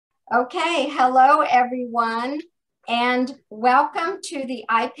Okay, hello everyone, and welcome to the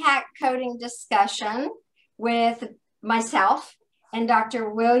IPACK coding discussion with myself and Dr.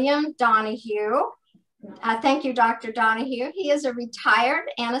 William Donoghue. Thank you, Dr. Donoghue. He is a retired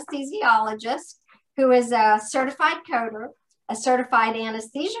anesthesiologist who is a certified coder, a certified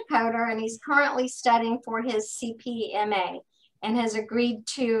anesthesia coder, and he's currently studying for his CPMA and has agreed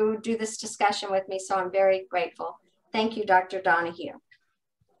to do this discussion with me, so I'm very grateful. Thank you, Dr. Donoghue.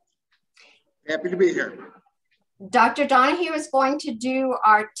 Happy to be here. Dr. Donoghue is going to do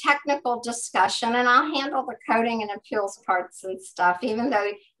our technical discussion, and I'll handle the coding and appeals parts and stuff, even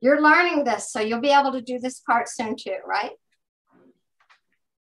though you're learning this, so you'll be able to do this part soon too, right?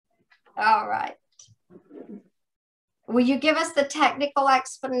 All right. Will you give us the technical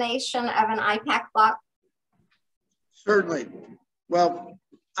explanation of an IPACK block? Certainly. Well,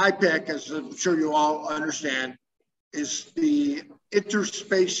 IPACK, as I'm sure you all understand, is the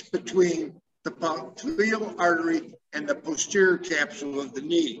interspace between the popliteal artery and the posterior capsule of the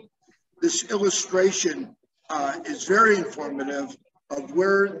knee. This illustration is very informative of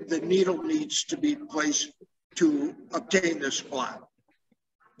where the needle needs to be placed to obtain this block.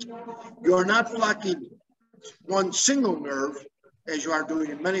 You are not blocking one single nerve, as you are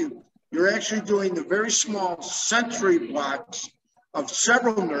doing in many. You're actually doing the very small sensory blocks of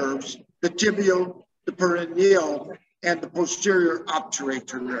several nerves, the tibial, the peroneal, and the posterior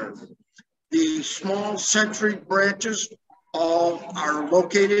obturator nerve. The small sensory branches all are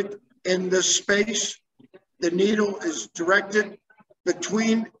located in this space. The needle is directed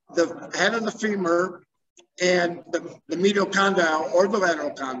between the head of the femur and the medial condyle or the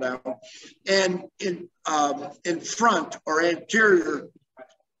lateral condyle, and in front or anterior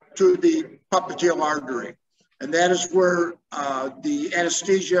to the popliteal artery. And that is where the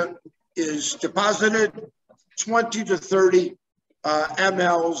anesthesia is deposited. 20 to 30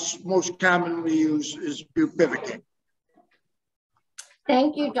 mLs, most commonly used is bupivacaine.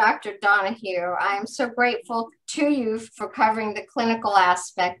 Thank you, Dr. Donoghue. I am so grateful to you for covering the clinical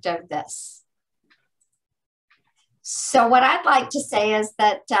aspect of this. So what I'd like to say is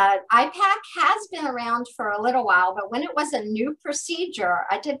that IPACK has been around for a little while, but when it was a new procedure,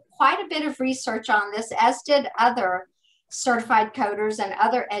 I did quite a bit of research on this, as did other certified coders and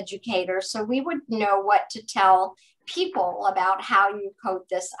other educators, so we would know what to tell people about how you code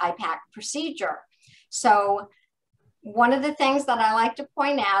this IPACK procedure. So one of the things that I like to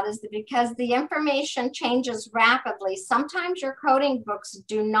point out is that because the information changes rapidly, sometimes your coding books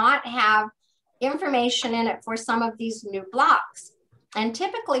do not have information in it for some of these new blocks. And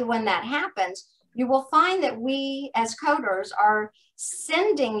typically when that happens, you will find that we as coders are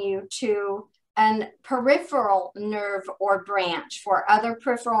sending you to a peripheral nerve or branch for other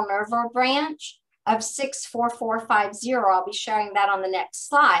peripheral nerve or branch of 64450. I'll be showing that on the next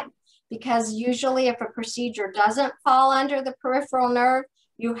slide, because usually if a procedure doesn't fall under the peripheral nerve,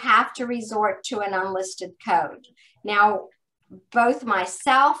 you have to resort to an unlisted code. Now, both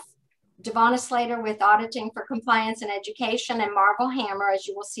myself, Devonna Slater with Auditing for Compliance and Education, and Marvel Hammer, as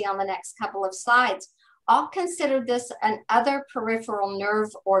you will see on the next couple of slides, all consider this an other peripheral nerve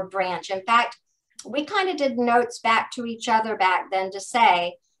or branch. In fact, we kind of did notes back to each other back then to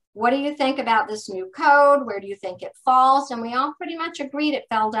say, what do you think about this new code? Where do you think it falls? And we all pretty much agreed it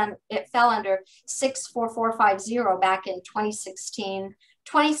fell under 64450 back in 2016,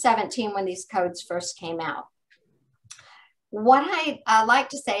 2017 when these codes first came out. What I like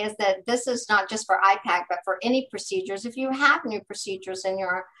to say is that this is not just for IPACK, but for any procedures. If you have new procedures in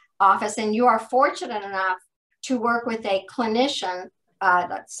your office and you are fortunate enough to work with a clinician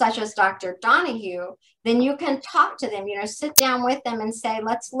such as Dr. Donoghue, then you can talk to them, sit down with them and say,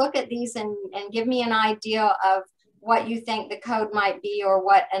 let's look at these and give me an idea of what you think the code might be or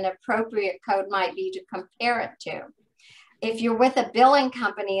what an appropriate code might be to compare it to. If you're with a billing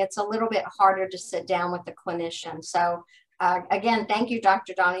company, it's a little bit harder to sit down with the clinician. So again, thank you,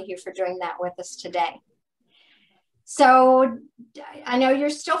 Dr. Donoghue, for doing that with us today. So I know you're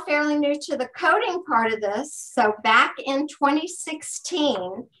still fairly new to the coding part of this. So back in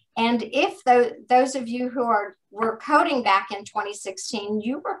 2016, and if those of you who were coding back in 2016,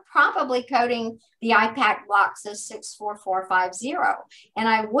 you were probably coding the IPACK blocks as 64450. And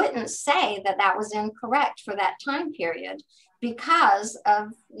I wouldn't say that that was incorrect for that time period because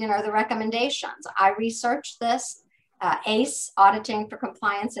of, the recommendations. I researched this. ACE, Auditing for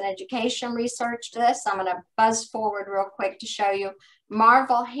Compliance and Education, researched this. I'm going to buzz forward real quick to show you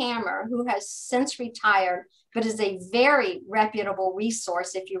Marvel Hammer, who has since retired, but is a very reputable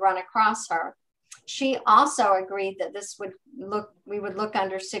resource if you run across her. She also agreed that we would look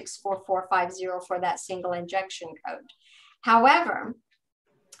under 64450 for that single injection code. However,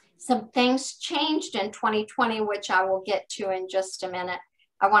 Some things changed in 2020, which I will get to in just a minute.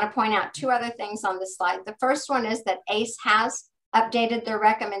 I want to point out two other things on this slide. The first one is that ACE has updated their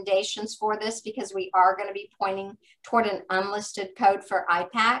recommendations for this because we are going to be pointing toward an unlisted code for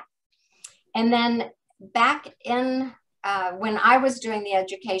IPACK. And then back in when I was doing the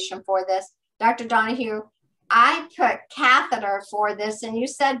education for this, Dr. Donoghue, I put catheter for this, and you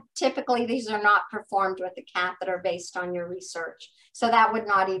said typically these are not performed with a catheter based on your research. So that would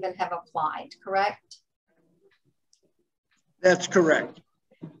not even have applied, correct? That's correct.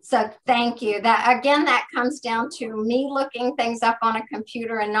 So thank you. That again, that comes down to me looking things up on a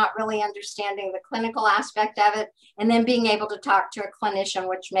computer and not really understanding the clinical aspect of it, and then being able to talk to a clinician,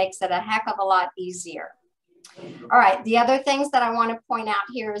 which makes it a heck of a lot easier. All right, the other things that I want to point out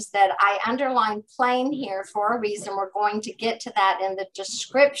here is that I underlined plain here for a reason. We're going to get to that in the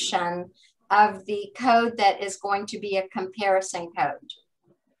description of the code that is going to be a comparison code.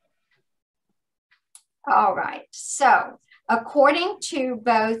 All right, so according to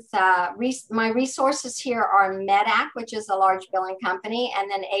both, my resources here are MEDAC, which is a large billing company,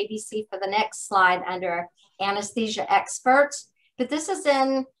 and then ABC for the next slide under anesthesia experts. But this is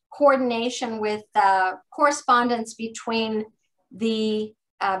in coordination with correspondence between the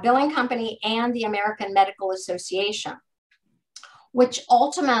billing company and the American Medical Association, which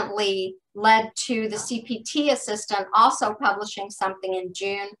ultimately led to the CPT assistant also publishing something in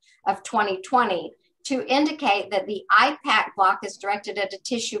June of 2020 to indicate that the IPACK block is directed at a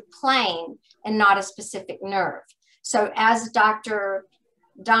tissue plane and not a specific nerve. So as Dr.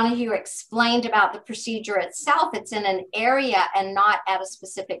 Donoghue explained about the procedure itself, it's in an area and not at a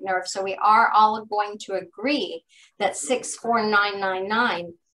specific nerve. So we are all going to agree that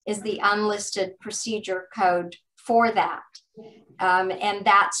 64999 is the unlisted procedure code for that. And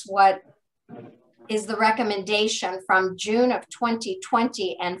that's what is the recommendation from June of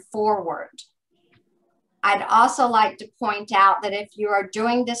 2020 and forward. I'd also like to point out that if you are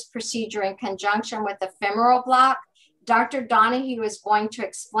doing this procedure in conjunction with a femoral block, Dr. Donoghue is going to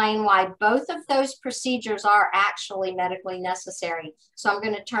explain why both of those procedures are actually medically necessary. So I'm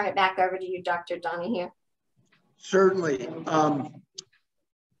going to turn it back over to you, Dr. Donoghue. Certainly.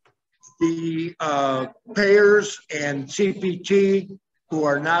 The payers and CPT who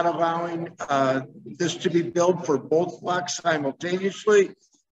are not allowing this to be billed for both blocks simultaneously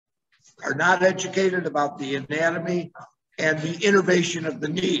are not educated about the anatomy and the innervation of the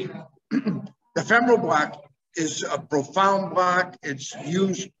knee. The femoral block is a profound block. It's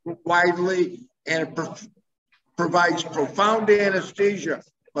used widely and it provides profound anesthesia,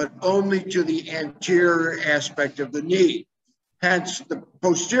 but only to the anterior aspect of the knee. Hence, the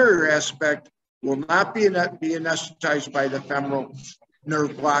posterior aspect will not be anesthetized by the femoral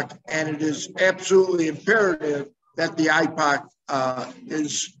nerve block, and it is absolutely imperative that the IPACK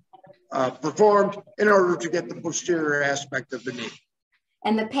is performed in order to get the posterior aspect of the knee.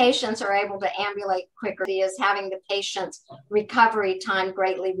 And the patients are able to ambulate quicker, is having the patient's recovery time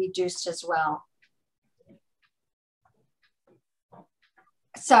greatly reduced as well.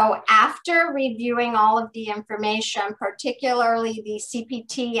 So after reviewing all of the information, particularly the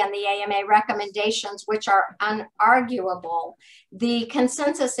CPT and the AMA recommendations, which are unarguable, the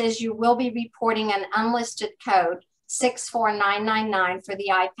consensus is you will be reporting an unlisted code 64999 for the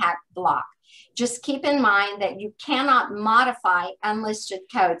IPACK block. Just keep in mind that you cannot modify unlisted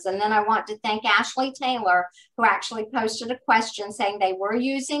codes. And then I want to thank Ashley Taylor, who actually posted a question saying they were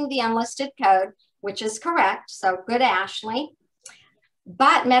using the unlisted code, which is correct. So good, Ashley.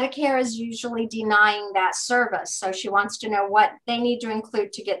 But Medicare is usually denying that service. So she wants to know what they need to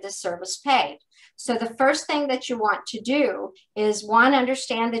include to get this service paid. So the first thing that you want to do is, one,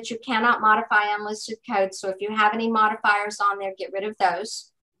 understand that you cannot modify unlisted codes. So if you have any modifiers on there, get rid of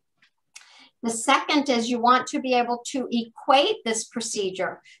those. The second is you want to be able to equate this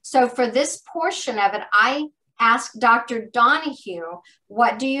procedure. So for this portion of it, I asked Dr. Donoghue,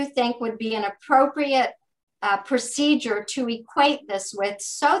 what do you think would be an appropriate procedure to equate this with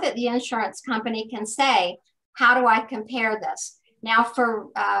so that the insurance company can say, how do I compare this? Now, for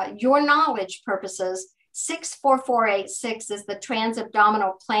your knowledge purposes, 64486 is the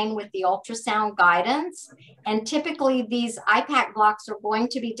transabdominal plane with the ultrasound guidance. And typically these IPACK blocks are going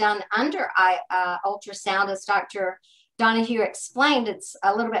to be done under ultrasound. As Dr. Donoghue explained, it's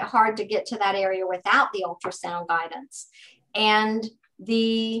a little bit hard to get to that area without the ultrasound guidance. And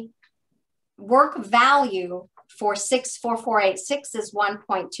the work value for 64486 is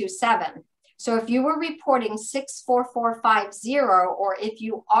 1.27. So if you were reporting 64450, or if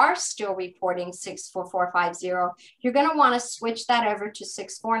you are still reporting 64450, you're going to want to switch that over to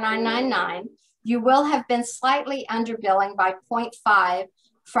 64999. You will have been slightly underbilling by 0.5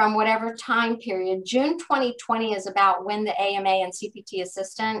 from whatever time period. June 2020 is about when the AMA and CPT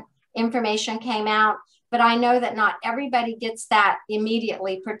assistant information came out, but I know that not everybody gets that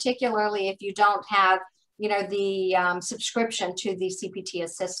immediately, particularly if you don't have, you know, the subscription to the CPT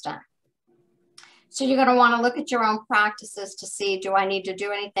assistant. So you're going to want to look at your own practices to see, do I need to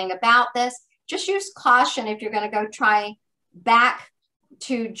do anything about this? Just use caution if you're going to go try back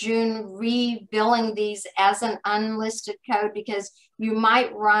to June rebilling these as an unlisted code, because you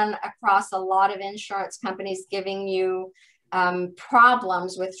might run across a lot of insurance companies giving you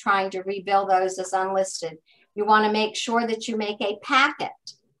problems with trying to rebill those as unlisted. You want to make sure that you make a packet.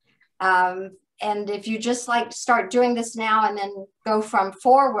 And if you just like start doing this now and then go from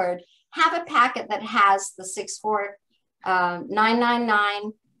forward, have a packet that has the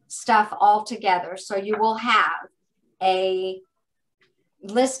 64999 stuff all together. So you will have a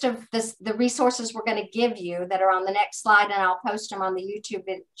list of the resources we're going to give you that are on the next slide, and I'll post them on the YouTube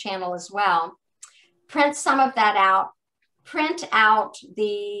channel as well. Print some of that out. Print out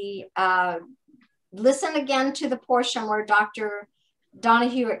the, listen again to the portion where Dr.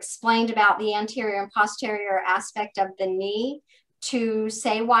 Donoghue explained about the anterior and posterior aspect of the knee, to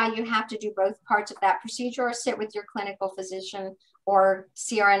say why you have to do both parts of that procedure, or sit with your clinical physician or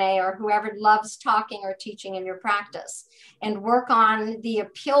CRNA or whoever loves talking or teaching in your practice, and work on the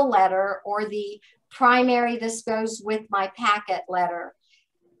appeal letter or the primary "this goes with my packet" letter.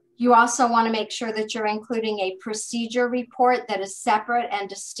 You also want to make sure that you're including a procedure report that is separate and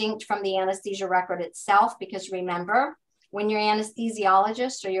distinct from the anesthesia record itself, because remember, when your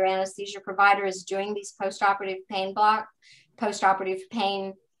anesthesiologist or your anesthesia provider is doing these postoperative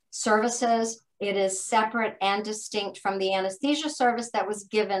pain services, it is separate and distinct from the anesthesia service that was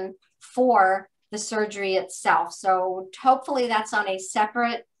given for the surgery itself. So hopefully that's on a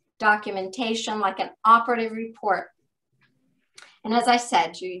separate documentation, like an operative report. And as I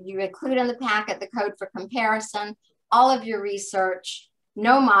said, you include in the packet the code for comparison, all of your research,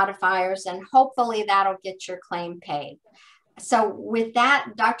 no modifiers, and hopefully that'll get your claim paid. So with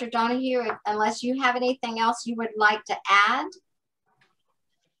that, Dr. Donoghue, unless you have anything else you would like to add?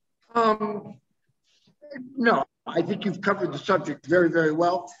 No, I think you've covered the subject very, very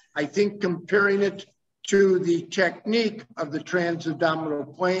well. I think comparing it to the technique of the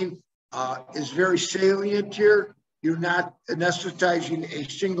transabdominal plane is very salient here. You're not anesthetizing a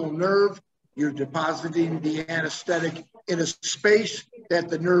single nerve. You're depositing the anesthetic in a space that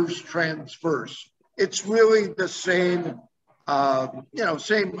the nerves transverse. It's really the same,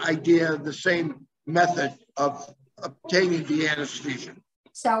 same idea, the same method of obtaining the anesthesia.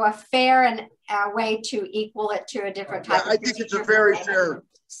 So a fair and a way to equal it to a different type of I think it's a very fair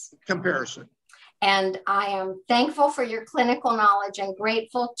comparison. And I am thankful for your clinical knowledge and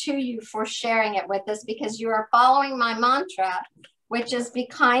grateful to you for sharing it with us, because you are following my mantra, which is be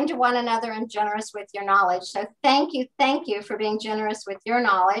kind to one another and generous with your knowledge. So thank you for being generous with your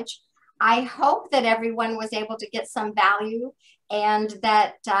knowledge. I hope that everyone was able to get some value, and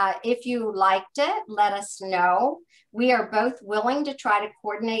that if you liked it, let us know. We are both willing to try to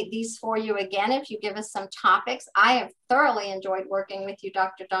coordinate these for you again if you give us some topics. I have thoroughly enjoyed working with you,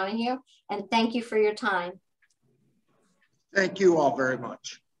 Dr. Donoghue, and thank you for your time. Thank you all very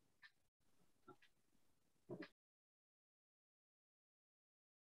much.